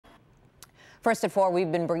First at 4,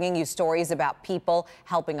 we've been bringing you stories about people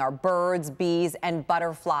helping our birds, bees, and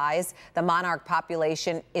butterflies. The monarch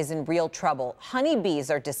population is in real trouble.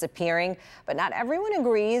 Honeybees are disappearing, but not everyone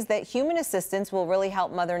agrees that human assistance will really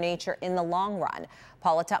help Mother Nature in the long run.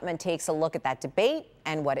 Paula Tutman takes a look at that debate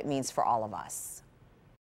and what it means for all of us.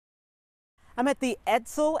 I'm at the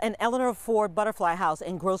Edsel and Eleanor Ford Butterfly House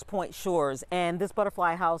in Grosse Pointe Shores, and this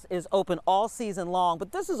butterfly house is open all season long,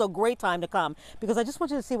 but this is a great time to come because I just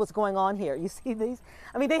want you to see what's going on here. You see these?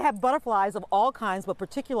 I mean, they have butterflies of all kinds, but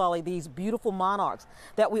particularly these beautiful monarchs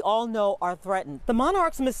that we all know are threatened. The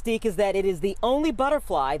monarch's mystique is that it is the only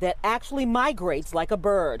butterfly that actually migrates like a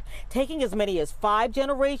bird, taking as many as 5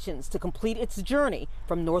 generations to complete its journey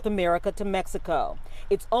from North America to Mexico.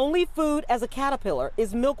 Its only food as a caterpillar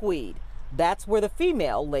is milkweed. That's where the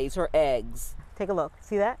female lays her eggs. Take a look.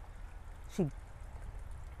 See that? She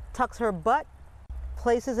tucks her butt,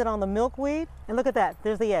 places it on the milkweed, and look at that.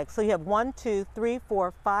 There's the eggs. So you have 1, 2, 3,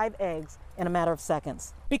 4, 5 eggs in a matter of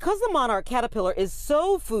seconds. Because the monarch caterpillar is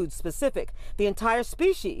so food specific, the entire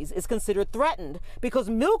species is considered threatened because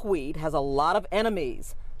milkweed has a lot of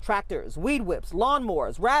enemies. Tractors, weed whips,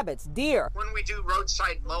 lawnmowers, rabbits, deer. When we do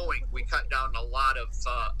roadside mowing, we cut down a lot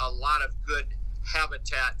of good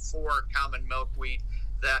habitat for common milkweed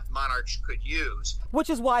that monarchs could use. Which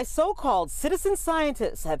is why so-called citizen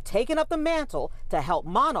scientists have taken up the mantle to help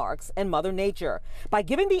monarchs and Mother Nature by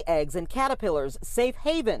giving the eggs and caterpillars safe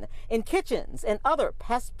haven in kitchens and other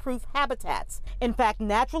pest-proof habitats. In fact,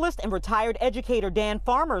 naturalist and retired educator Dan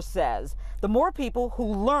Farmer says the more people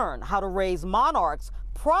who learn how to raise monarchs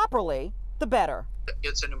properly, the better.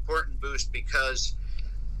 It's an important boost because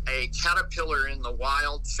a caterpillar in the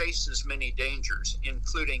wild faces many dangers,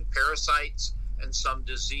 including parasites and some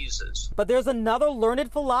diseases. But there's another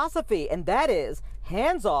learned philosophy, and that is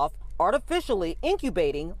hands-off, artificially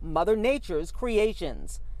incubating Mother Nature's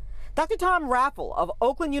creations. Dr. Tom Raffel of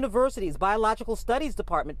Oakland University's Biological Studies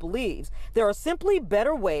Department believes there are simply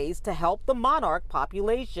better ways to help the monarch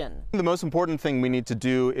population. The most important thing we need to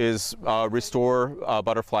do is restore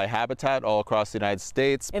butterfly habitat all across the United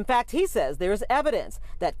States. In fact, he says there's evidence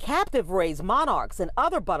that captive-raised monarchs and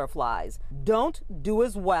other butterflies don't do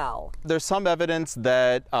as well. There's some evidence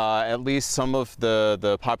that at least some of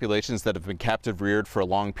the populations that have been captive-reared for a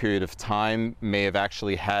long period of time may have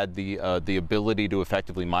actually had the ability to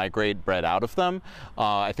effectively migrate bred out of them.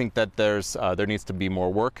 I think that there needs to be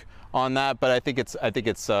more work on that, but I think it's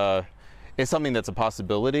something that's a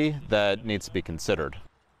possibility that needs to be considered.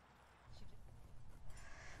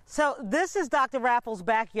 So this is Dr. Raffel's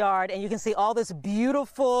backyard, and you can see all this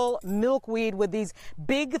beautiful milkweed with these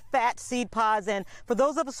big fat seed pods. And for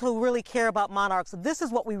those of us who really care about monarchs, this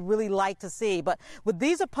is what we really like to see. But with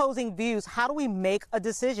these opposing views, how do we make a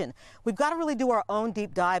decision? We've got to really do our own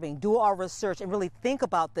deep diving, do our research, and really think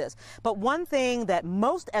about this. But one thing that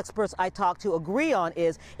most experts I talk to agree on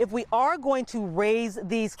is if we are going to raise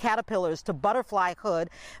these caterpillars to butterflyhood,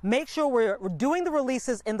 make sure we're doing the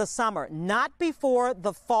releases in the summer, not before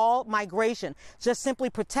the fall migration. Just simply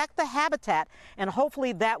protect the habitat, and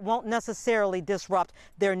hopefully that won't necessarily disrupt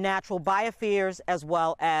their natural biospheres as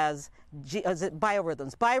well as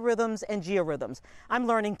biorhythms and georhythms. I'm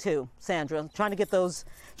learning too, Sandra, trying to get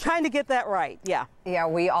that right. Yeah,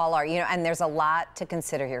 we all are, and there's a lot to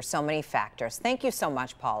consider here, so many factors. Thank you so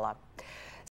much, Paula.